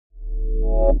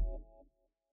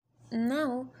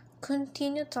now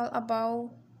continue talk about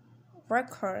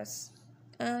records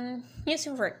and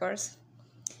music records.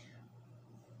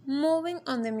 Moving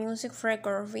on the music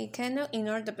record, we cannot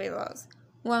ignore the Beatles,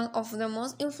 one of the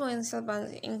most influential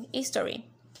bands in history.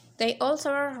 They also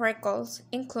have records,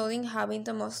 including having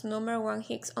the most number one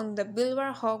hits on the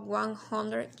Billboard Hot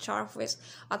 100 chart with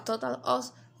a total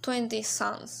of 20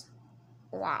 songs.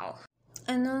 Wow!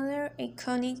 Another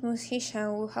iconic musician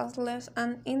who has left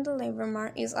an indelible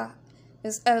mark is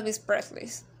Elvis Presley.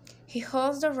 He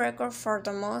holds the record for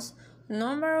the most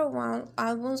number one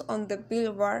albums on the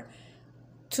Billboard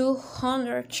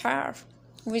 200 chart,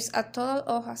 with a total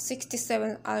of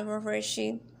 67 albums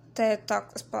reaching the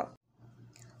top spot.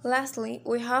 Lastly,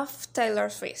 we have Taylor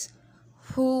Swift,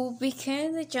 who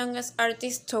became the youngest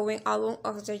artist to win Album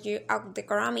of the Year at the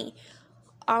Grammy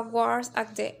Awards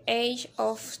at the age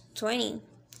of 20.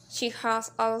 She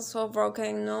has also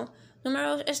broken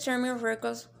numerous streaming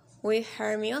records with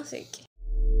her music.